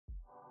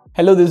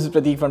Hello, this is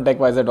Prateek from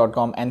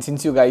TechWiser.com, and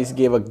since you guys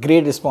gave a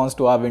great response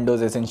to our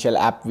Windows Essential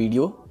app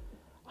video,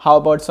 how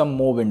about some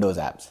more Windows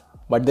apps?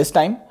 But this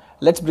time,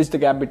 let's bridge the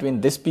gap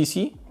between this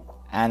PC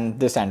and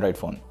this Android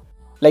phone.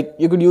 Like,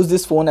 you could use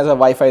this phone as a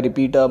Wi-Fi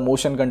repeater,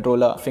 motion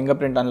controller,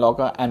 fingerprint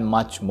unlocker, and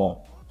much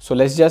more. So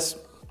let's just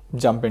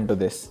jump into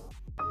this.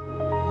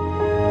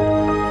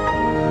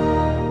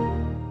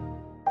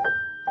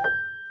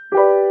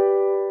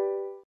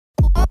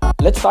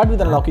 Let's start with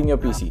unlocking your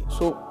PC.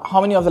 So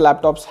how many of the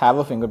laptops have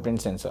a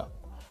fingerprint sensor?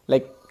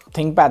 Like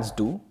ThinkPads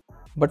do,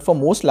 but for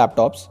most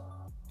laptops,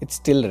 it's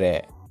still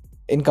rare.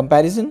 In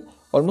comparison,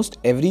 almost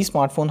every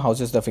smartphone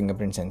houses the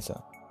fingerprint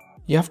sensor.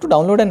 You have to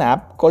download an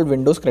app called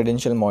Windows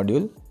Credential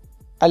Module.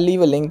 I'll leave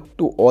a link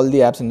to all the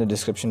apps in the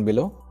description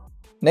below.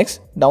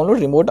 Next,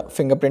 download Remote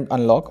Fingerprint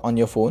Unlock on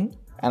your phone,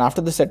 and after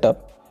the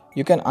setup,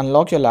 you can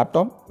unlock your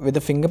laptop with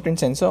the fingerprint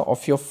sensor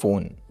of your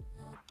phone.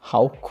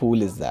 How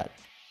cool is that?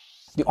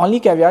 The only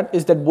caveat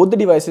is that both the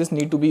devices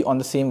need to be on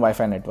the same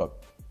Wi-Fi network,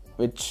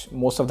 which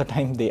most of the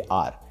time they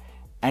are.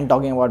 And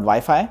talking about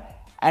Wi-Fi,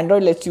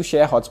 Android lets you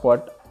share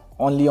hotspot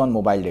only on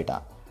mobile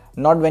data,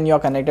 not when you are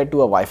connected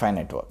to a Wi-Fi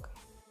network.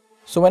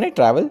 So when I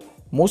travel,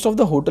 most of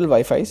the hotel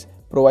Wi-Fis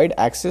provide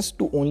access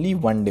to only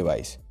one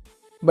device.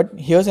 But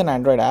here's an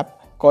Android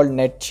app called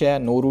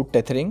NetShare No Root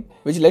Tethering,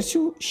 which lets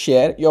you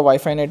share your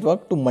Wi-Fi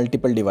network to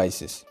multiple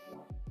devices.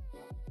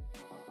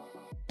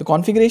 The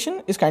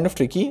configuration is kind of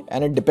tricky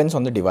and it depends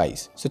on the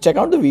device. So check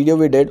out the video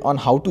we did on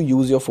how to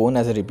use your phone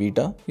as a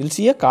repeater. You'll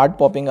see a card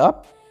popping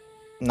up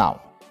now.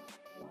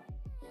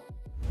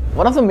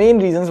 One of the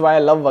main reasons why I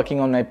love working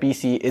on my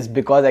PC is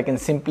because I can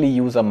simply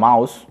use a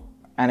mouse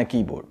and a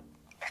keyboard.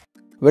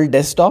 Well,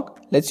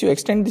 DeskDock lets you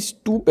extend these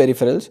two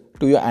peripherals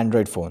to your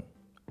Android phone.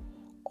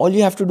 All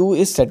you have to do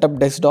is set up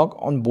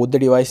DeskDock on both the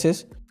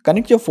devices,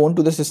 connect your phone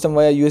to the system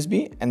via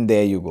USB, and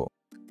there you go.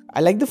 I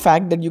like the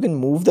fact that you can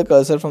move the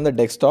cursor from the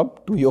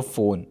desktop to your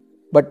phone.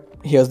 But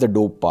here's the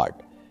dope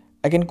part.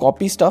 I can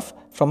copy stuff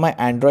from my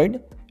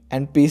Android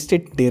and paste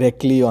it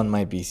directly on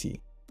my PC.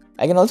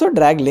 I can also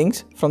drag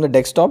links from the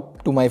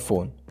desktop to my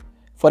phone.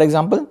 For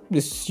example,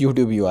 this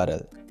YouTube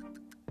URL.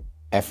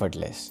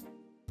 Effortless.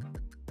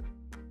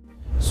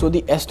 So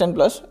the S10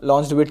 Plus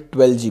launched with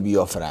 12 GB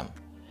of RAM.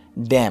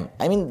 Damn,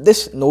 I mean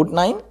this Note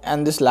 9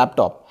 and this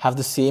laptop have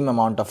the same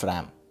amount of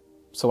RAM.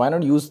 So why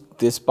not use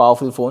this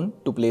powerful phone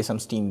to play some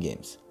Steam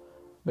games?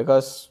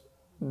 Because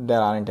there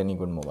aren't any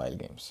good mobile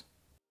games.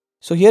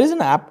 So here is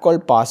an app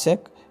called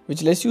Parsec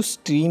which lets you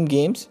stream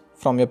games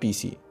from your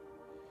PC.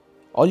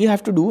 All you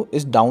have to do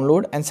is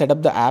download and set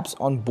up the apps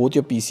on both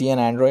your PC and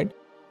Android.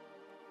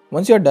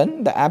 Once you're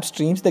done, the app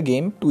streams the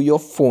game to your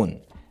phone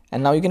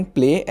and now you can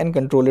play and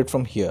control it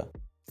from here.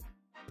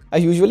 I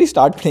usually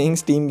start playing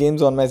Steam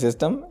games on my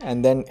system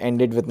and then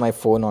end it with my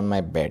phone on my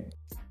bed.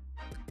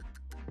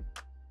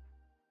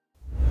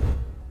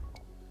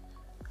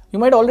 You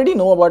might already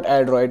know about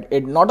AirDroid.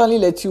 It not only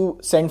lets you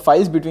send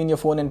files between your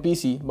phone and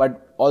PC,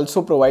 but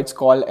also provides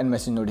call and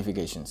message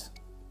notifications.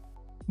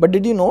 But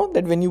did you know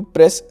that when you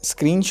press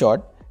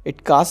screenshot,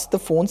 it casts the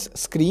phone's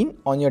screen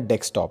on your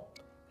desktop,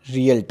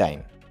 real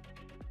time?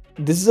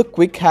 This is a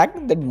quick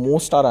hack that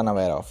most are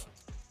unaware of.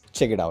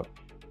 Check it out.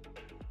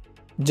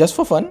 Just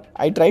for fun,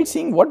 I tried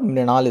seeing what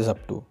Mrinal is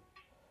up to.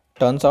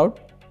 Turns out,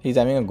 he's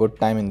having a good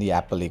time in the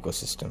Apple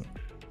ecosystem.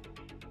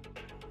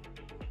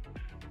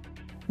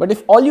 But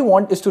if all you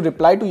want is to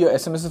reply to your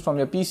SMSs from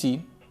your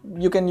PC,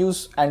 you can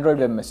use Android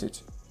Web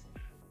Message.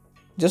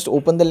 Just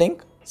open the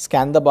link,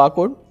 scan the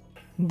barcode,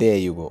 there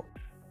you go.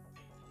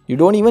 You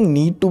don't even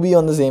need to be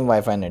on the same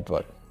Wi-Fi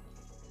network.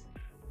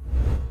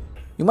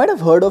 You might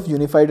have heard of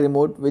Unified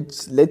Remote,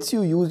 which lets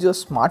you use your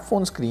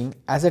smartphone screen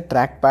as a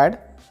trackpad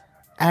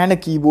and a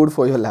keyboard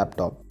for your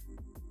laptop.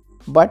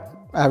 But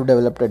I have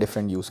developed a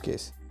different use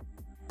case.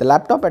 The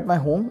laptop at my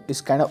home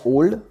is kind of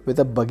old with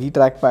a buggy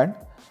trackpad.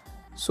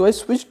 So I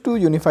switched to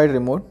Unified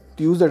Remote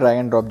to use the drag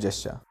and drop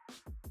gesture.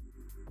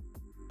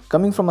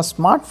 Coming from a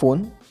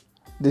smartphone,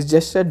 this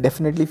gesture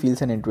definitely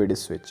feels an intuitive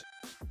switch.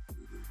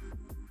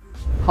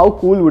 How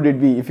cool would it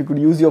be if you could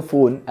use your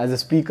phone as a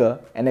speaker,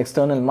 an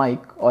external mic,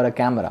 or a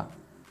camera?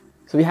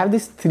 So we have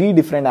these three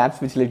different apps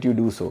which let you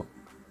do so.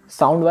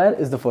 Soundwire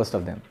is the first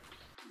of them.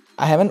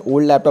 I have an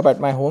old laptop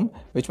at my home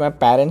which my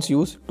parents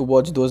use to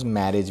watch those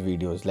marriage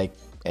videos like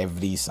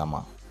every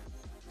summer.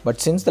 But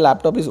since the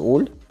laptop is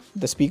old,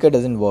 the speaker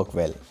doesn't work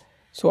well.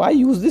 So I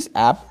use this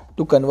app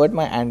to convert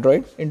my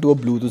Android into a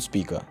Bluetooth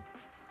speaker.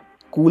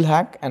 Cool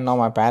hack, and now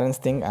my parents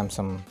think I'm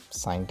some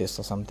scientist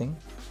or something.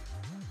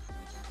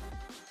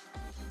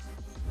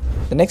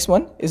 The next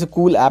one is a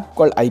cool app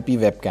called IP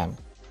Webcam,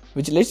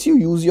 which lets you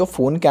use your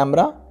phone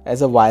camera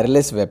as a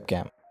wireless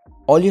webcam.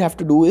 All you have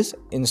to do is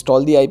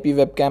install the IP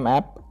Webcam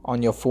app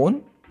on your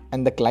phone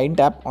and the client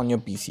app on your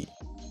PC.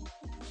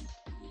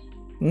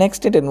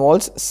 Next, it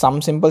involves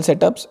some simple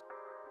setups.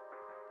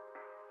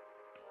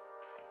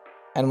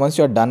 And once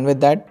you're done with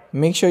that,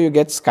 make sure you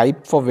get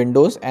Skype for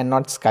Windows and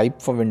not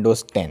Skype for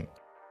Windows 10.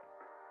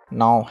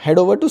 Now head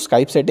over to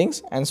Skype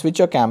settings and switch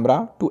your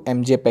camera to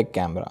MJPEG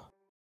camera.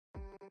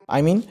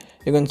 I mean,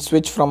 you can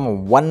switch from a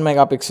 1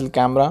 megapixel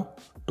camera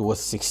to a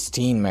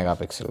 16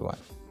 megapixel one.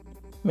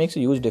 Makes a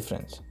huge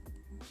difference.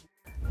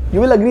 You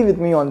will agree with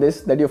me on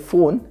this that your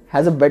phone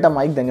has a better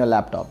mic than your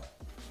laptop.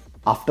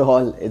 After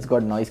all, it's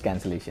got noise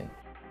cancellation.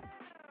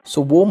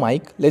 So Whoa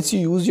Mic lets you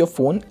use your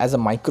phone as a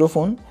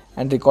microphone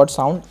and record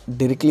sound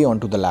directly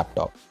onto the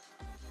laptop.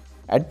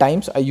 At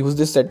times, I use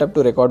this setup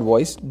to record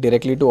voice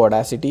directly to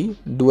Audacity,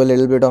 do a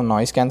little bit of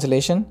noise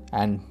cancellation,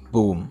 and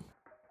boom.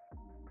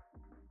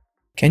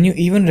 Can you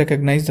even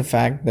recognize the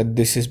fact that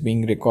this is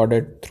being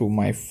recorded through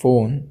my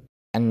phone?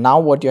 And now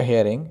what you're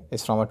hearing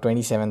is from a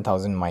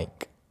 27,000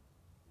 mic.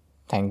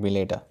 Thank me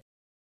later.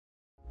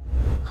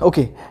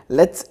 Okay,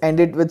 let's end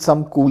it with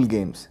some cool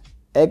games.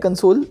 Air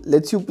Console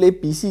lets you play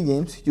PC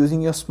games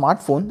using your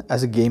smartphone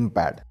as a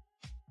gamepad.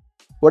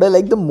 What I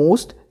like the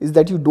most is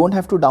that you don't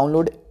have to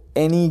download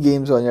any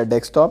games on your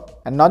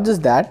desktop, and not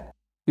just that,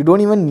 you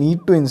don't even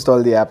need to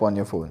install the app on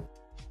your phone.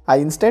 I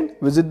instead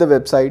visit the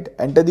website,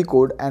 enter the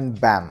code, and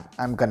bam,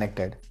 I'm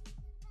connected.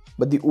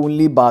 But the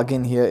only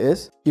bargain here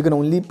is you can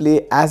only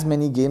play as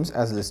many games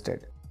as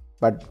listed.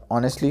 But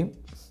honestly,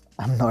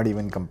 I'm not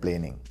even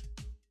complaining.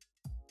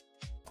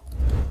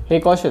 Hey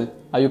Kaushal,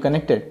 are you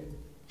connected?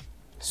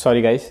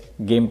 Sorry guys,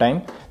 game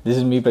time. This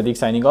is me Pratik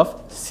signing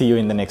off. See you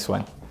in the next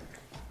one.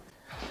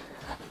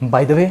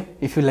 By the way,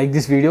 if you like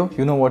this video,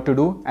 you know what to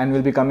do, and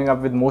we'll be coming up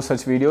with more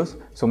such videos.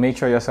 So make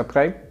sure you're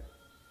subscribed.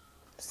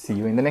 See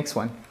you in the next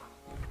one.